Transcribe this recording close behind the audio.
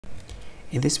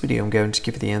In this video, I'm going to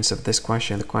give you the answer of this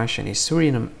question. The question is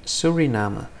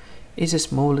Suriname is the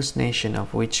smallest nation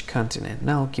of which continent?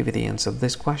 Now I'll give you the answer of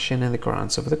this question, and the correct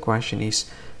answer of the question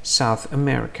is South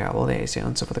America. Well, there is the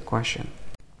answer for the question.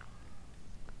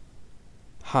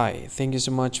 Hi, thank you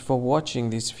so much for watching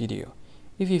this video.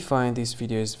 If you find this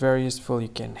video is very useful, you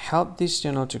can help this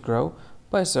channel to grow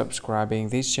by subscribing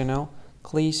this channel.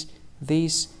 Please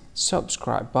this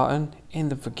subscribe button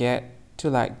and don't forget to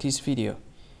like this video.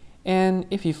 And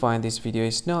if you find this video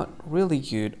is not really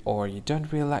good, or you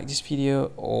don't really like this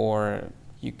video, or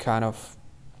you kind of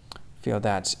feel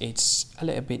that it's a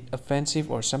little bit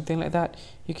offensive or something like that,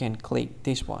 you can click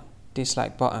this one,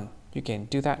 dislike button. You can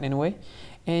do that anyway.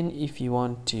 And if you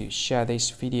want to share this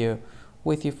video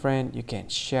with your friend, you can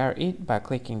share it by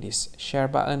clicking this share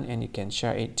button, and you can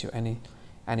share it to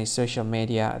any social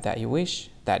media that you wish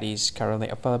that is currently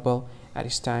available at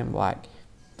this time, like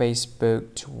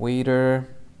Facebook, Twitter,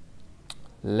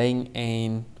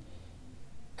 LinkedIn,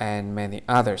 and many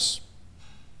others,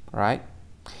 right?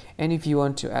 And if you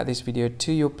want to add this video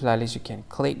to your playlist, you can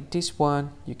click this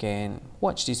one. You can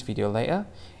watch this video later,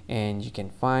 and you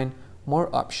can find more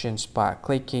options by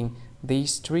clicking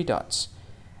these three dots.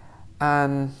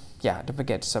 And yeah, don't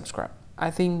forget to subscribe. I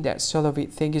think that's all of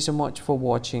it. Thank you so much for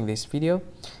watching this video,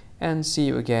 and see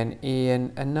you again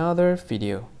in another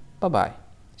video. Bye bye.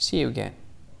 See you again.